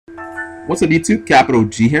What's up, YouTube? Capital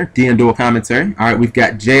G here, DN Duel Commentary. All right, we've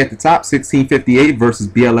got J at the top, 1658 versus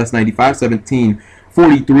BLS 95,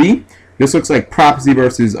 1743. This looks like Prophecy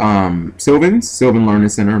versus Sylvans, Sylvan Learning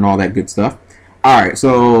Center, and all that good stuff. All right,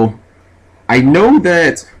 so I know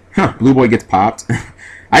that Blue Boy gets popped.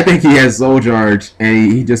 I think he has Soul Charge,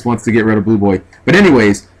 and he just wants to get rid of Blue Boy. But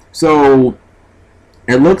anyways, so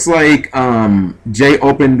it looks like Jay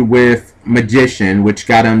opened with Magician, which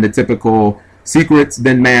got him the typical secrets,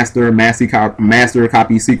 then master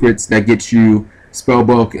copy secrets that gets you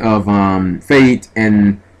Spellbook of Fate,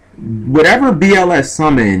 and whatever BLS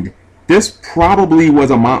summoned. This probably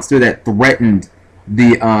was a monster that threatened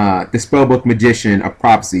the Spellbook Magician of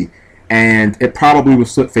Prophecy, and it probably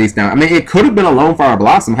was flipped face down. I mean, it could have been a Lone Fire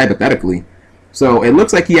Blossom hypothetically. So it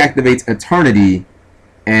looks like he activates Eternity,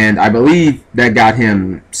 and I believe that got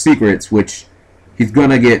him secrets, which he's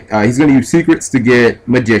gonna get. He's gonna use secrets to get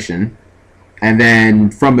Magician. And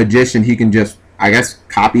then from Magician, he can just, I guess,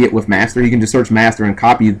 copy it with Master. He can just search Master and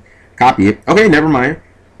copy it. Okay, never mind.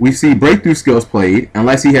 We see Breakthrough Skills played,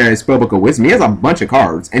 unless he has Spellbook of Wisdom. He has a bunch of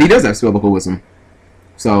cards, and he does have Spellbook of Wisdom.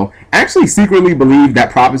 So, I actually secretly believe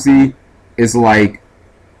that Prophecy is like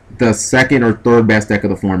the second or third best deck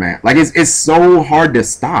of the format. Like, it's so hard to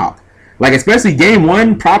stop. Like, especially Game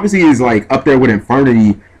 1, Prophecy is like up there with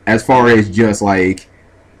Infernity as far as just like,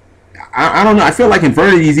 I don't know. I feel like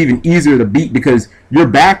Infernity is even easier to beat because your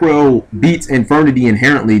back row beats Infernity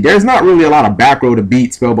inherently. There's not really a lot of back row to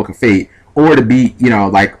beat Spellbook of Fate or to beat, you know,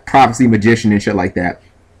 like Prophecy, Magician, and shit like that.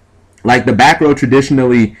 Like the back row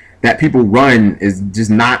traditionally that people run is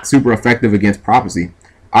just not super effective against Prophecy.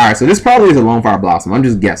 All right, so this probably is a Lone Fire Blossom. I'm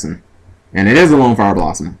just guessing, and it is a Lone Fire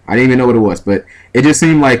Blossom. I didn't even know what it was, but it just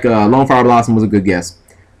seemed like Lone Fire Blossom was a good guess.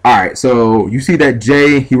 Alright, so you see that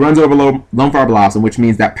Jay, he runs over Lone Fire Blossom, which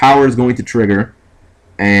means that power is going to trigger.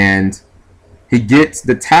 And he gets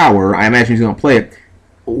the tower. I imagine he's going to play it.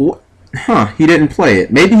 He didn't play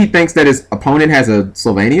it. Maybe he thinks that his opponent has a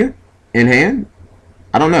Sylvania in hand?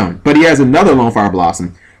 I don't know. But he has another Lone Fire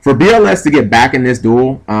Blossom. For BLS to get back in this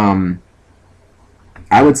duel, I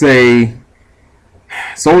would say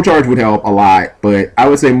Soul Charge would help a lot. But I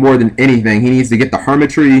would say more than anything, he needs to get the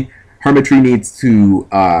Hermitry. Hermitry needs to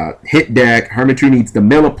hit deck. Hermitry needs to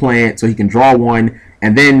mill a plant so he can draw one.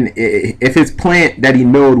 And then if his plant that he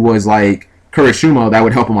milled was like Kurashimo, that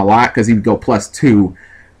would help him a lot because he would go +2.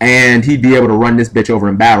 And he'd be able to run this bitch over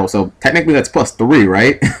in battle. So technically that's +3,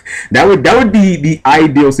 right? that would be the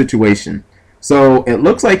ideal situation. So it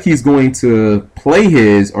looks like he's going to play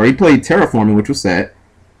he played Terraforming, which was set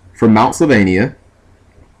for Mount Sylvania.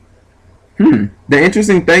 The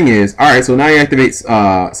interesting thing is, alright, so now he activates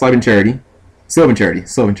Sylvan Charity,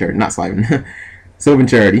 not Sylvan, Sylvan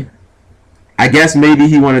Charity. I guess maybe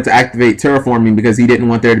he wanted to activate Terraforming because he didn't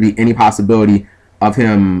want there to be any possibility of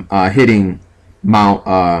him hitting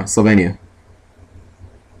Mount Sylvania.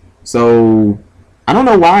 So I don't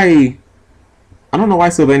know why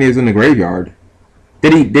Sylvania is in the graveyard.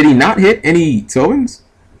 Did he not hit any Sylvans?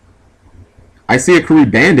 I see a Kuri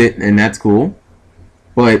Bandit, and that's cool.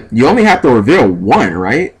 But you only have to reveal one,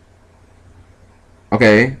 right?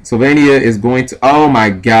 Okay, Sylvania is going to... Oh my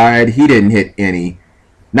god, he didn't hit any.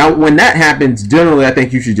 Now, when that happens, generally I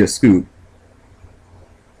think you should just scoop.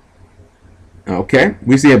 Okay,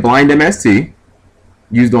 we see a Blind MST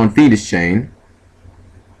used on Fiendish Chain.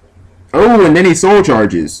 Oh, and then he Soul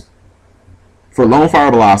Charges for Lone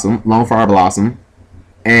Fire Blossom,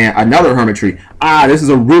 and another Hermitry. This is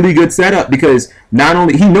a really good setup because not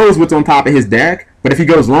only he knows what's on top of his deck, but if he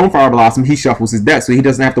goes Lone Fire Blossom, he shuffles his deck, so he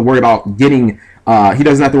doesn't have to worry about getting. He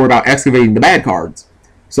doesn't have to worry about excavating the bad cards.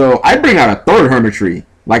 So I'd bring out a third Hermitry.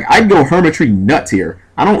 Like I'd go Hermitry nuts here.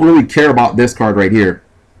 I don't really care about this card right here,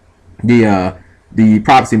 the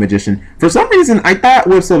Prophecy Magician. For some reason, I thought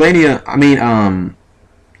with Sylvania, I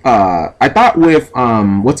thought with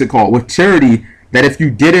what's it called, with Charity, that if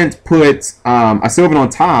you didn't put a Sylvan on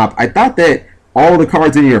top, I thought that all the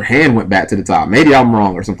cards in your hand went back to the top. Maybe I'm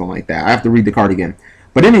wrong or something like that. I have to read the card again.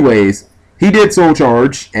 But anyways, he did Soul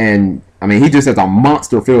Charge, and I mean, he just has a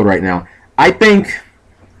monster field right now. I think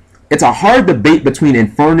it's a hard debate between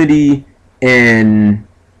Infernity and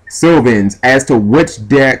Sylvans as to which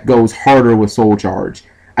deck goes harder with Soul Charge.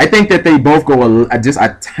 I think that they both go just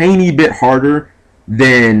a tiny bit harder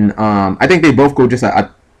than... I think they both go just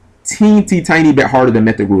a teeny tiny bit harder than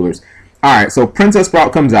Mythic Rulers. Alright, so Princess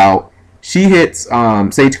Sprout comes out. She hits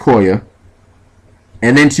Sage Koya,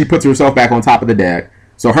 and then she puts herself back on top of the deck.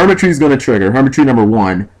 So Hermitry is going to trigger, Hermitry number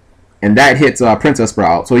 1, and that hits Princess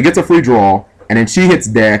Sprout. So he gets a free draw, and then she hits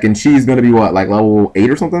deck, and she's going to be what, like level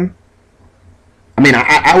 8 or something? I mean,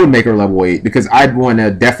 I would make her level 8 because I'd want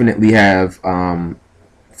to definitely have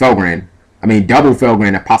Felgrand. I mean, double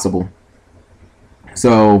Felgrand if possible.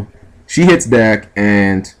 So she hits deck,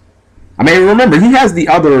 and I mean, remember, he has the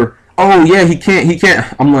other. Oh yeah, he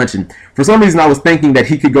can't. I'm lunching. For some reason, I was thinking that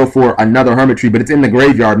he could go for another Hermitry, but it's in the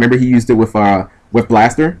graveyard. Remember, he used it with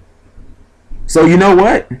Blaster. So you know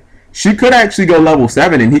what? She could actually go level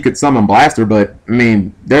 7 and he could summon Blaster, but I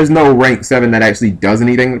mean, there's no rank 7 that actually does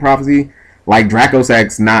anything with Prophecy. Like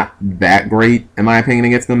Dracosac's not that great in my opinion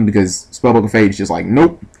against them because Spellbook of Fate is just like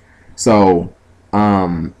nope. So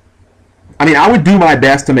I mean, I would do my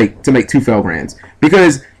best to make 2 Felgrands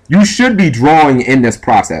because you should be drawing in this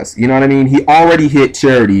process. You know what I mean? He already hit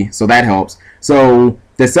Charity, so that helps. So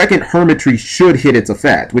the second Hermitry should hit its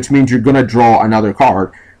effect, which means you're gonna draw another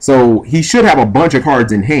card. So he should have a bunch of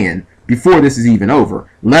cards in hand before this is even over,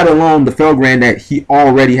 let alone the Felgrand that he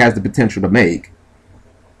already has the potential to make.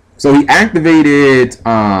 So he activated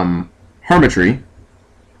Hermitry,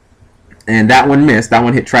 and that one missed. That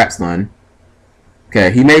one hit Trap Stun. Okay,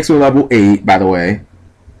 he makes her level 8, by the way.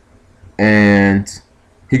 And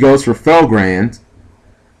he goes for Felgrand.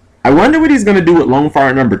 I wonder what he's going to do with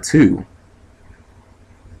Lonefire number 2.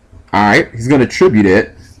 Alright, he's going to tribute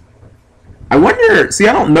it. I wonder, see,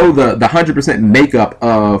 I don't know the 100% makeup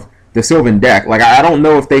of the Sylvan deck. Like, I don't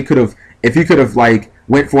know if they could have, if he could have, like,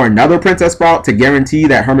 went for another Princess Sprout to guarantee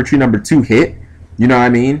that Hermitry number 2 hit. You know what I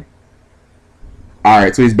mean?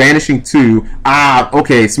 Alright, so he's banishing 2. Ah,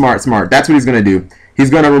 okay, smart. That's what he's going to do. He's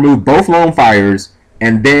going to remove both Lone Fires,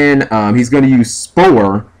 and then he's going to use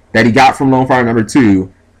Spore that he got from Lone Fire number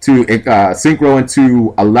 2 to synchro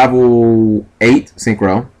into a level 8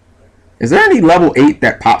 synchro. Is there any level 8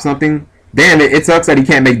 that pops something? Damn, it sucks that he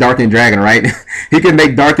can't make Darkened Dragon, right? He can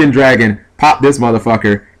make Darkened Dragon, pop this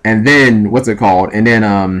motherfucker, and then, what's it called? And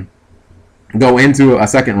then go into a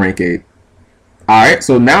second rank 8. Alright,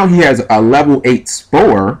 so now he has a level 8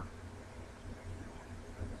 Spore.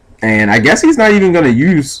 And I guess he's not even going to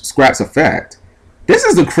use Scrap's effect. This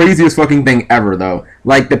is the craziest fucking thing ever, though.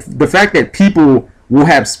 Like, the fact that people will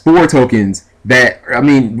have Spore tokens that, I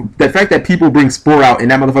mean, the fact that people bring Spore out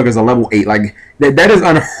and that motherfucker's a level 8, like, that is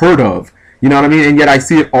unheard of. You know what I mean? And yet I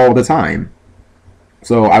see it all the time.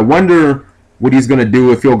 So I wonder what he's going to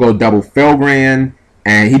do if he'll go double Felgrand.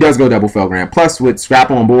 And he does go double Felgrand. Plus, with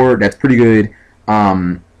Scrap on board, that's pretty good.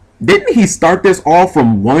 Didn't he start this all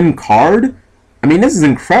from 1 card? I mean, this is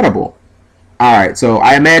incredible. Alright, so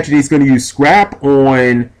I imagine he's going to use Scrap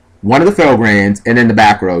on one of the Felgrands and then the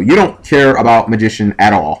back row. You don't care about Magician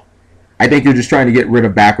at all. I think you're just trying to get rid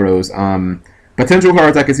of back rows. Potential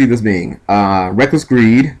cards I can see this being. Reckless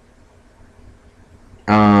Greed.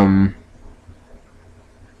 I'm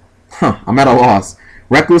at a loss.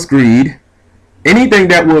 Reckless Greed. Anything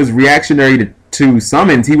that was reactionary to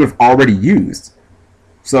summons, he would have already used.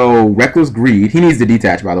 So, Reckless Greed. He needs to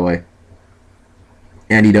detach, by the way.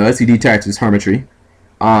 And he does. He detaches Hermitry.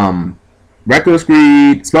 Reckless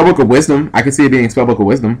Greed. Spellbook of Wisdom. I can see it being Spellbook of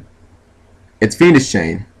Wisdom. It's Fiendish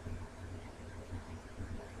Chain.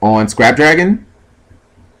 On Scrap Dragon.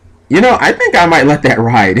 You know, I think I might let that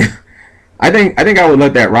ride. I think I would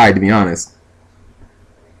let that ride, to be honest.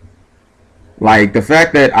 Like, the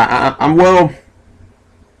fact that I'm well...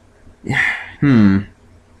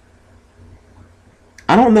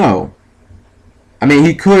 I don't know. I mean,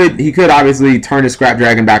 he could obviously turn his Scrap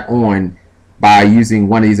Dragon back on by using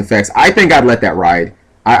one of these effects. I think I'd let that ride.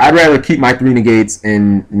 I'd rather keep my 3 negates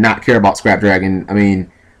and not care about Scrap Dragon. I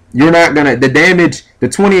mean, you're not gonna... The damage, the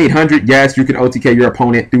 2800, yes, you can OTK your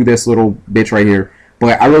opponent through this little bitch right here.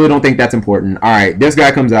 But I really don't think that's important. Alright, this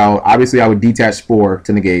guy comes out. Obviously, I would detach Spore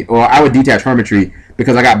to negate. Or I would detach Hermitry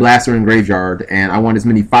because I got Blaster in Graveyard. And I want as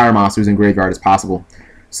many Fire Monsters in Graveyard as possible.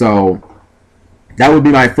 So, that would be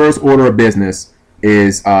my first order of business.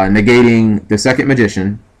 Is negating the second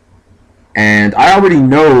Magician. And I already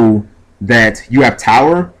know that you have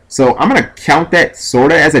Tower. So, I'm going to count that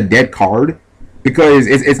sort of as a dead card. Because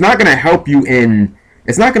it's not going to help you in...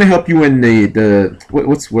 It's not going to help you in the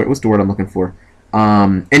what's the word I'm looking for?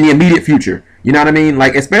 In the immediate future. You know what I mean?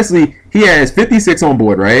 Like, especially, he has 56 on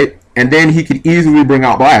board, right? And then he could easily bring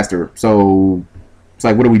out Blaster. So, it's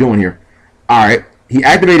like, what are we doing here? Alright, he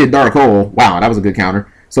activated Dark Hole. Wow, that was a good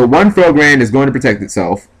counter. So, one Felgrand is going to protect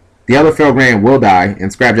itself. The other Felgrand will die,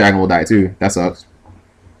 and Scrap Dragon will die too. That sucks.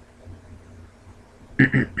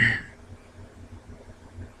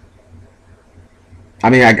 I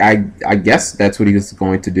mean, I guess that's what he's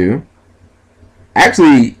going to do.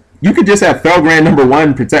 Actually... You could just have Felgrand number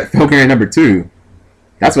 1 protect Felgrand number 2.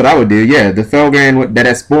 That's what I would do. Yeah, the Felgrand that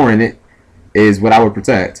has Spore in it is what I would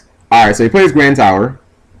protect. Alright, so he plays Grand Tower.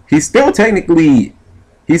 He's still technically...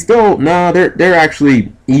 No, they're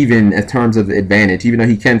actually even in terms of advantage, even though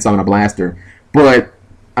he can summon a Blaster. But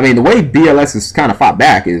I mean, the way BLS has kind of fought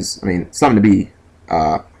back is, I mean, something to be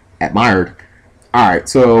admired. All right,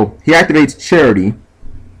 so he activates Charity.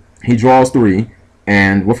 He draws 3,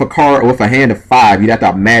 and with a hand of 5, you'd have to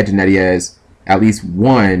imagine that he has at least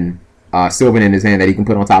one Sylvan in his hand that he can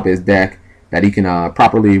put on top of his deck that he can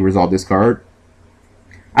properly resolve this card.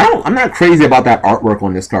 I'm not crazy about that artwork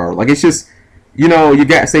on this card. Like, it's just, you know, you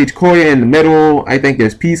got Sage Koya in the middle. I think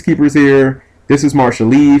there's Peacekeepers here. This is Martial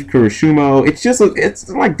Leaf, Kuroshumo. It's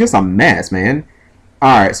like just a mess, man.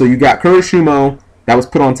 All right, so you got Kuroshumo that was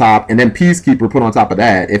put on top, and then Peacekeeper put on top of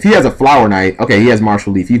that. If he has a Flower Knight, okay, he has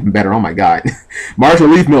Martial Leaf, even better. Oh my God, Martial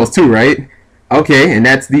Leaf mills too, right? Okay, and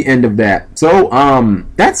that's the end of that. So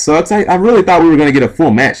that sucks. I really thought we were gonna get a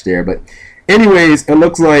full match there, but anyways, it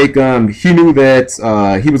looks like he knew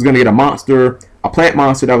that he was gonna get a monster, a plant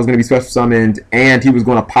monster that was gonna be special summoned, and he was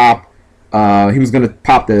gonna pop.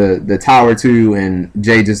 The tower too, and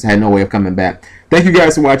Jay just had no way of coming back. Thank you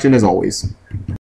guys for watching, as always.